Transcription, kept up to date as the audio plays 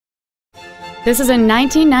This is a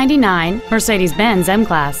 1999 Mercedes-Benz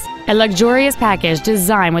M-Class, a luxurious package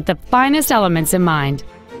designed with the finest elements in mind.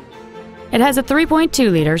 It has a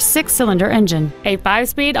 3.2-liter six-cylinder engine, a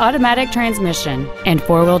 5-speed automatic transmission, and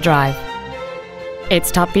four-wheel drive.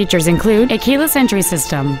 Its top features include a keyless entry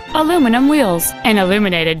system, aluminum wheels, an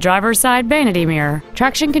illuminated driver's side vanity mirror,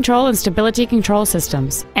 traction control and stability control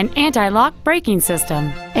systems, an anti-lock braking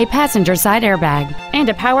system, a passenger side airbag, and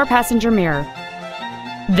a power passenger mirror.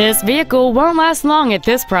 This vehicle won't last long at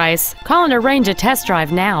this price. Call and arrange a test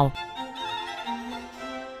drive now.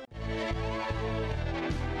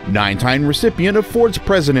 9-time recipient of Ford's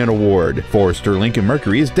President Award, Forrester Lincoln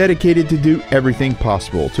Mercury is dedicated to do everything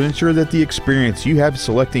possible to ensure that the experience you have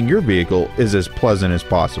selecting your vehicle is as pleasant as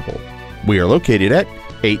possible. We are located at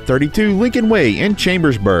 832 Lincoln Way in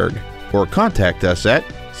Chambersburg, or contact us at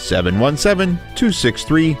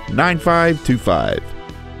 717-263-9525.